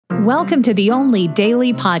Welcome to the only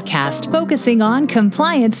daily podcast focusing on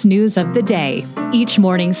compliance news of the day. Each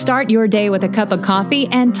morning, start your day with a cup of coffee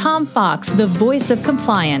and Tom Fox, the voice of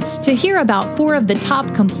compliance, to hear about 4 of the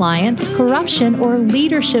top compliance, corruption, or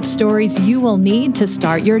leadership stories you will need to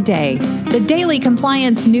start your day. The Daily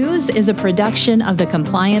Compliance News is a production of the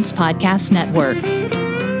Compliance Podcast Network.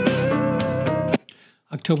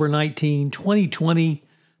 October 19, 2020,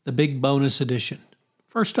 the Big Bonus Edition.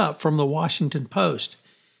 First up, from the Washington Post.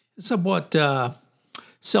 It's a somewhat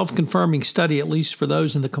self-confirming study, at least for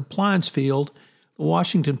those in the compliance field. The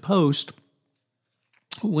Washington Post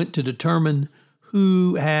went to determine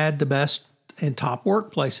who had the best and top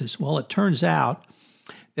workplaces. Well, it turns out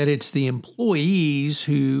that it's the employees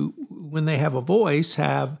who, when they have a voice,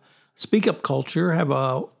 have speak-up culture, have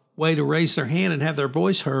a way to raise their hand and have their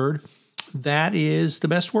voice heard. That is the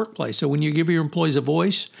best workplace. So when you give your employees a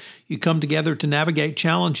voice, you come together to navigate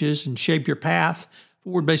challenges and shape your path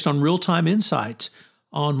forward based on real-time insights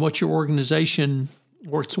on what your organization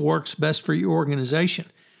works best for your organization.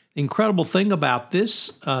 The incredible thing about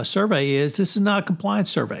this survey is this is not a compliance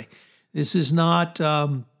survey. This is not,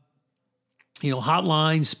 hotline,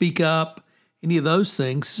 speak up, any of those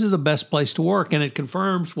things. This is the best place to work, and it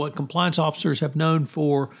confirms what compliance officers have known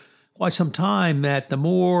for quite some time, that the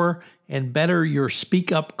more and better your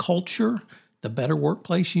speak up culture, the better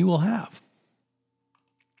workplace you will have.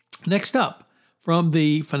 Next up, from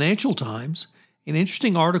the Financial Times, an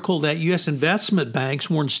interesting article that U.S. investment banks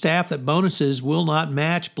warn staff that bonuses will not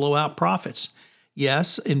match blowout profits.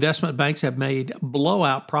 Yes, investment banks have made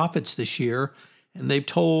blowout profits this year, and they've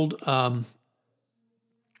told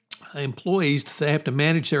employees that they have to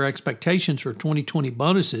manage their expectations for 2020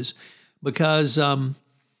 bonuses because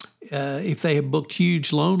if they have booked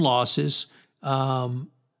huge loan losses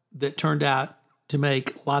that turned out to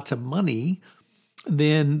make lots of money,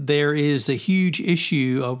 then there is a huge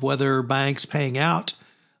issue of whether banks paying out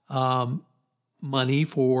money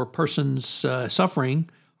for persons suffering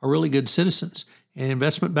are really good citizens. And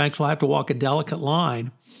investment banks will have to walk a delicate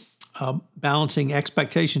line, balancing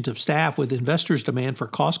expectations of staff with investors' demand for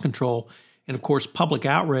cost control and, of course, public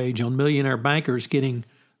outrage on millionaire bankers getting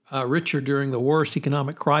richer during the worst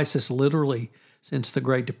economic crisis literally since the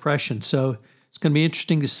Great Depression. So it's going to be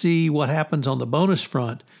interesting to see what happens on the bonus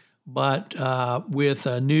front. But with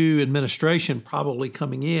a new administration probably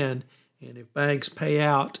coming in, and if banks pay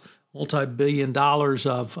out multi-billion dollars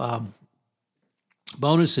of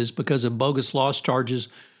bonuses because of bogus loss charges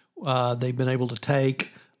they've been able to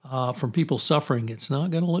take from people suffering, it's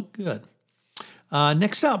not going to look good.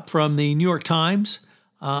 Next up, from the New York Times,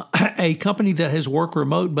 a company that has worked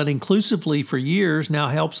remote but inclusively for years now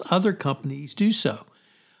helps other companies do so.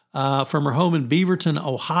 From her home in Beaverton,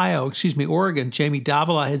 Oregon, Jamie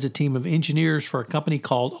Davila has a team of engineers for a company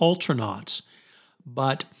called Ultranauts.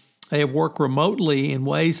 But they have worked remotely in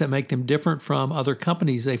ways that make them different from other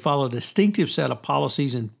companies. They follow a distinctive set of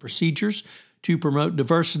policies and procedures to promote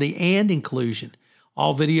diversity and inclusion.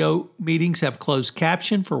 All video meetings have closed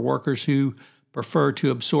caption for workers who prefer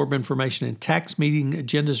to absorb information in text. Meeting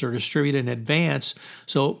agendas are distributed in advance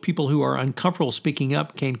so people who are uncomfortable speaking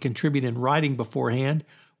up can contribute in writing beforehand.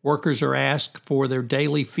 Workers are asked for their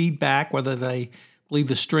daily feedback, whether they believe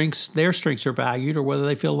their strengths are valued or whether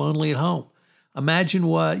they feel lonely at home. Imagine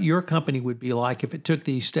what your company would be like if it took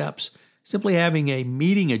these steps. Simply having a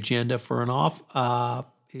meeting agenda for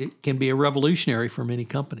it can be a revolutionary for many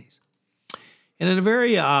companies. And in a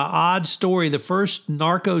very odd story, the first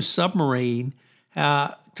narco submarine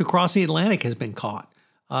to cross the Atlantic has been caught.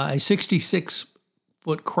 A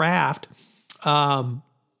 66-foot craft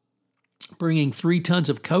bringing 3 tons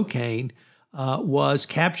of cocaine was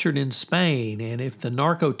captured in Spain. And if the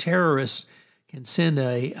narco terrorists can send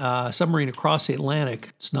a submarine across the Atlantic,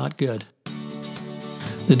 it's not good.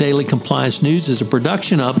 The Daily Compliance News is a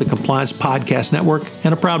production of the Compliance Podcast Network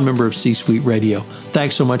and a proud member of C-Suite Radio.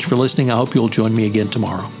 Thanks so much for listening. I hope you'll join me again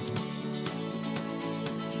tomorrow.